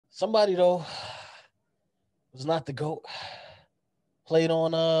Somebody though was not the GOAT. Played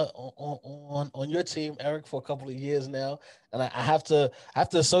on your team, Eric, for a couple of years now, and I have to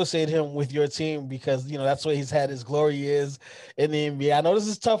associate him with your team because that's where he's had his glory years in the NBA. I know this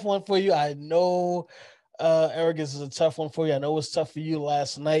is a tough one for you. I know, Eric, this is a tough one for you. I know it was tough for you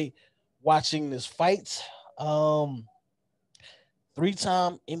last night watching this fight. Three-time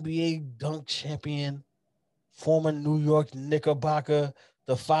NBA dunk champion, former New York Knickerbocker,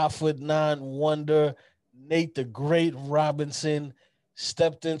 the 5'9" wonder, Nate the Great Robinson,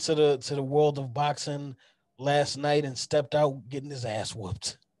 stepped into the world of boxing last night and stepped out getting his ass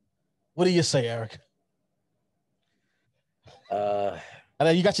whooped. What do you say, Eric? I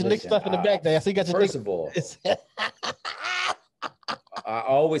know you got your Nick stuff in the back there. I see you got your first of all, I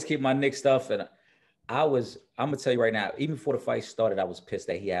always keep my Nick stuff, and I'm gonna tell you right now, even before the fight started, I was pissed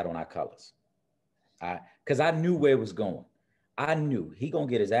that he had on our colors. Because I knew where it was going. I knew he gonna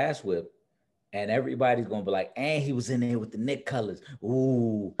get his ass whipped, and everybody's gonna be like, and he was in there with the Nick colors.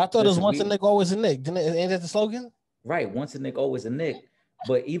 Ooh. I thought it was once a Nick, always a Nick. Ain't that the slogan? Right, once a Nick, always a Nick.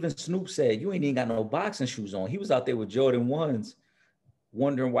 But even Snoop said, you ain't even got no boxing shoes on. He was out there with Jordan 1s,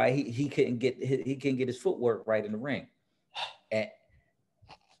 wondering why he couldn't get his footwork right in the ring. And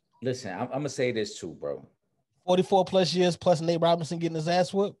listen, I'm gonna say this too, bro. 44 plus years plus Nate Robinson getting his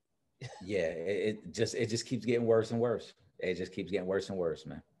ass whooped. Yeah, it just keeps getting worse and worse. It just keeps getting worse and worse,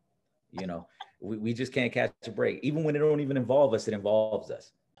 man. We just can't catch a break. Even when it don't even involve us, it involves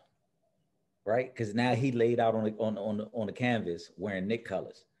us. Right? Because now he laid out on the canvas wearing Nick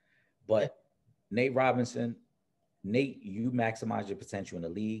colors. But Nate Robinson, you maximize your potential in the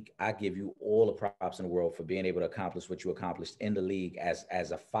league. I give you all the props in the world for being able to accomplish what you accomplished in the league as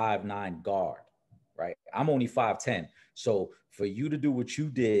a 5'9" guard. Right? I'm only 5'10". So for you to do what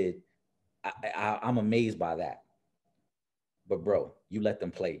you did, I'm amazed by that. But bro, you let them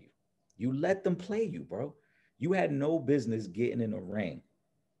play you. You let them play you, bro. You had no business getting in the ring,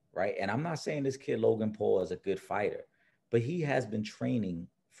 right? And I'm not saying this kid Logan Paul is a good fighter, but he has been training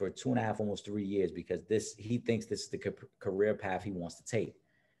for 2.5, almost 3 years because he thinks this is the career path he wants to take.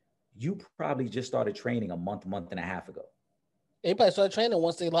 You probably just started training a month and a half ago. Everybody started training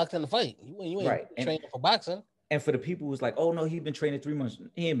once they locked in the fight. You ain't right. training for boxing. And for the people who's like, oh no, he's been training 3 months.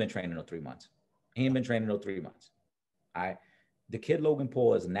 He ain't been training no 3 months. He ain't been training no 3 months. All right. The kid Logan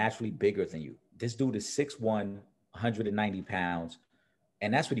Paul is naturally bigger than you. This dude is 6'1", 190 pounds.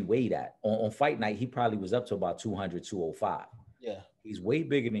 And that's what he weighed at. On fight night, he probably was up to about 200, 205. Yeah. He's way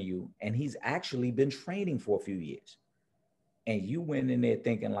bigger than you. And he's actually been training for a few years. And you went in there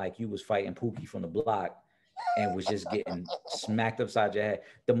thinking like you was fighting Pookie from the block and was just getting smacked upside your head.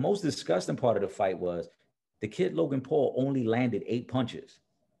 The most disgusting part of the fight was the kid Logan Paul only landed 8 punches.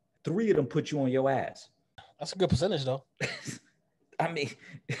 3 of them put you on your ass. That's a good percentage, though. I mean,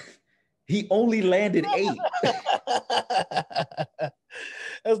 he only landed 8.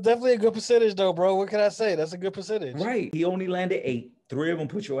 That's definitely a good percentage, though, bro. What can I say? That's a good percentage. Right. He only landed 8. 3 of them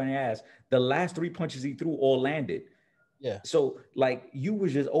put you on your ass. The last 3 punches he threw all landed. Yeah. So, like, you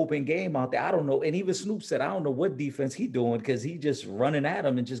was just open game out there. I don't know. And even Snoop said, I don't know what defense he doing because he just running at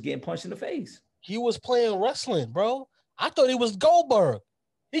him and just getting punched in the face. He was playing wrestling, bro. I thought he was Goldberg.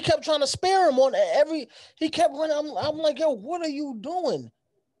 He kept trying to spare him on every. He kept running. I'm like, yo, what are you doing?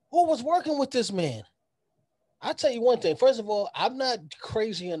 Who was working with this man? I'll tell you one thing. First of all, I'm not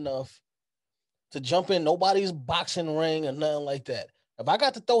crazy enough to jump in nobody's boxing ring or nothing like that. If I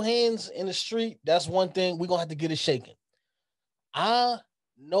got to throw hands in the street, that's one thing. We're going to have to get it shaken. I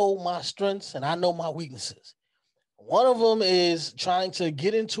know my strengths and I know my weaknesses. One of them is trying to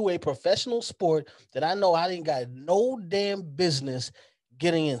get into a professional sport that I know I ain't got no damn business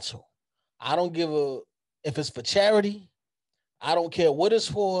getting into. I don't give if it's for charity. I don't care what it's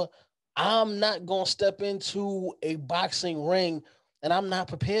for. I'm not going to step into a boxing ring, and I'm not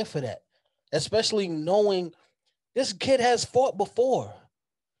prepared for that, especially knowing this kid has fought before.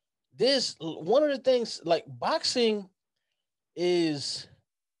 One of the things, like boxing is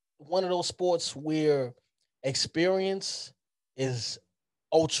one of those sports where experience is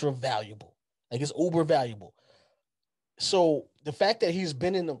ultra valuable. Like it's uber valuable. So the fact that he's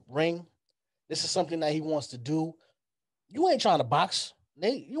been in the ring, this is something that he wants to do. You ain't trying to box,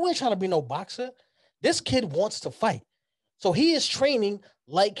 Nate. You ain't trying to be no boxer. This kid wants to fight. So he is training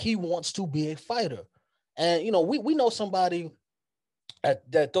like he wants to be a fighter. And, we know somebody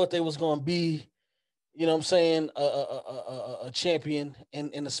that thought they was going to be, you know what I'm saying, a champion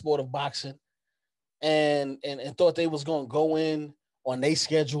in the sport of boxing and thought they was going to go in on their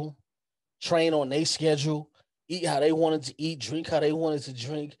schedule, train on their schedule, eat how they wanted to eat, drink how they wanted to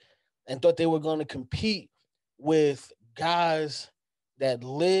drink, and thought they were going to compete with guys that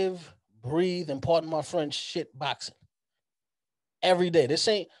live, breathe, and pardon my French, shit boxing every day. This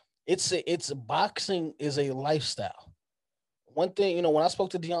ain't. It's boxing is a lifestyle. One thing, when I spoke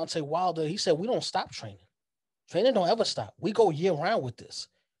to Deontay Wilder, he said we don't stop training. Training don't ever stop. We go year round with this.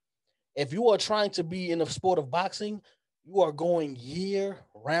 If you are trying to be in the sport of boxing, you are going year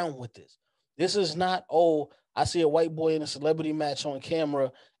round with this. This is not, oh, I see a white boy in a celebrity match on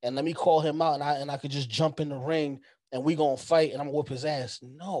camera and let me call him out and I could just jump in the ring and we gonna fight and I'm gonna whoop his ass.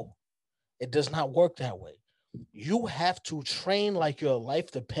 No, it does not work that way. You have to train like your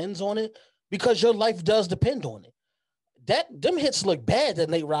life depends on it because your life does depend on it. Them hits look bad that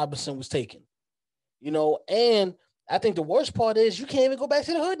Nate Robinson was taking, and I think the worst part is you can't even go back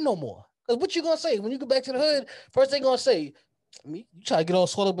to the hood no more. Because what you gonna say when you go back to the hood? First they gonna say, you try to get all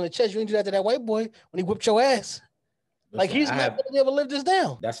swelled up in the chest. You didn't do that to that white boy when he whipped your ass. Listen, like he's not gonna be able to live this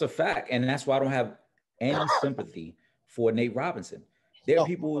down. That's a fact, and that's why I don't have any sympathy for Nate Robinson. There are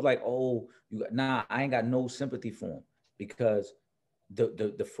people who are like, oh, I ain't got no sympathy for him because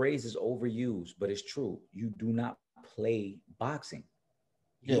the phrase is overused, but it's true. You do not play boxing.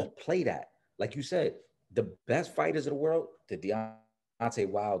 You don't play that. Like you said, the best fighters of the world, the Deontay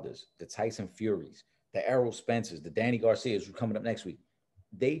Wilders, the Tyson Furies, the Errol Spencers, the Danny Garcias who are coming up next week,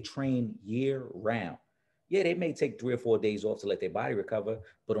 they train year round. Yeah, they may take 3 or 4 days off to let their body recover,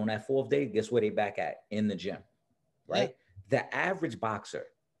 but on that 4th day, guess where they back at? In the gym, right? Yeah. The average boxer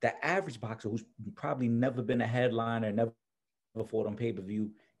who's probably never been a headliner, never fought on pay-per-view,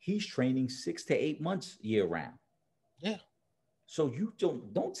 he's training 6 to 8 months year round. Yeah. So you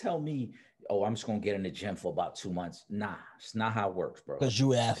don't tell me, oh, I'm just gonna get in the gym for about 2 months. Nah, it's not how it works, bro. Because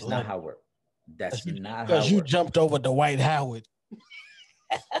you athletic. That's not how it works. That's not how it works. Because you jumped over Dwight Howard.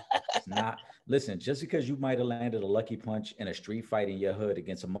 It's not. Listen, just because you might have landed a lucky punch in a street fight in your hood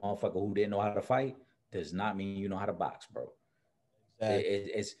against a motherfucker who didn't know how to fight does not mean you know how to box, bro.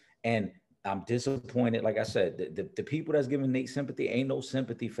 Exactly. And I'm disappointed. Like I said, the people that's giving Nate sympathy ain't no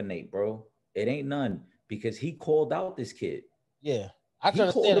sympathy for Nate, bro. It ain't none because he called out this kid. Yeah. I can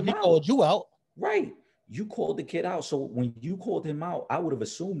understand if he called you out. Right. You called the kid out. So when you called him out, I would have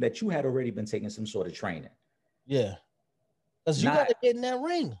assumed that you had already been taking some sort of training. Yeah. Because you got to get in that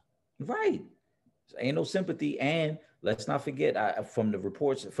ring. Right. So ain't no sympathy. And let's not forget, from the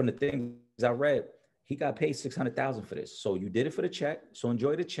reports, from the things I read, he got paid $600,000 for this. So you did it for the check. So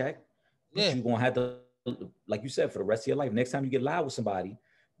enjoy the check. Yeah. You're going to have to, like you said, for the rest of your life, next time you get loud with somebody,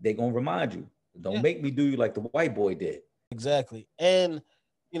 they're going to remind you. Don't make me do you like the white boy did. Exactly. And,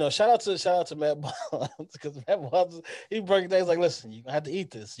 shout out to Matt Barnes because Matt Barnes, he breaks things like, listen, you're going to have to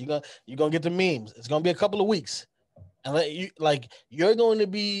eat this. You're going to get the memes. It's going to be a couple of weeks. And you're going to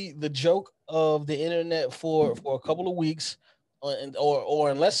be the joke of the internet for a couple of weeks, or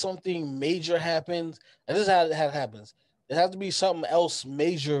unless something major happens. And this is how it happens. There has to be something else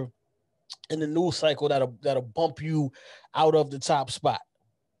major in the news cycle that'll bump you out of the top spot.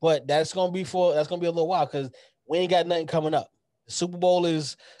 But that's gonna be a little while because we ain't got nothing coming up. The Super Bowl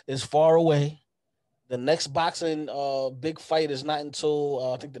is far away. The next boxing big fight is not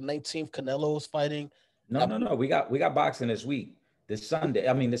until I think the 19th. Canelo's fighting. No. We got boxing this week. This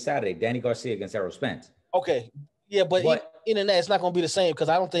Saturday. Danny Garcia against Errol Spence. Okay. Yeah, but internet, it's not gonna be the same because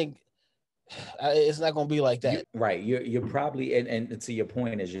I don't think it's not gonna be like that. Right. You're probably and to your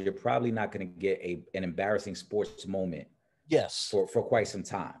point is you're probably not gonna get an embarrassing sports moment. Yes. For quite some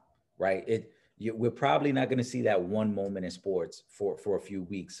time. Right. We're probably not gonna see that one moment in sports for a few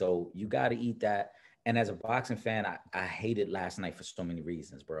weeks. So you got to eat that. And as a boxing fan, I hated last night for so many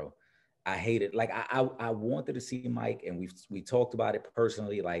reasons, bro. I hate it. Like I wanted to see Mike, and we talked about it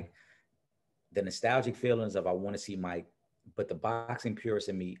personally, like the nostalgic feelings of I want to see Mike, but the boxing purist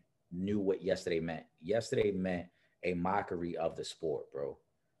in me knew what yesterday meant. Yesterday meant a mockery of the sport, bro.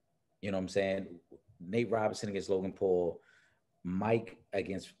 You know what I'm saying? Nate Robinson against Logan Paul, Mike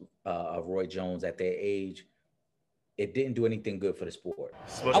against Roy Jones at their age. It didn't do anything good for the sport.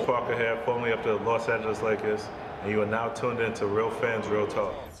 Smush Parker here, formerly of the Los Angeles Lakers, and you are now tuned into Real Fans, Real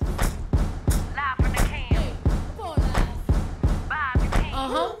Talk.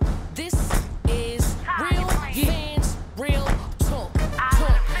 This is Real Fans, Real Talk.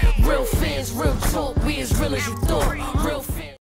 Real Fans, Real Talk. We as real as you thought. Real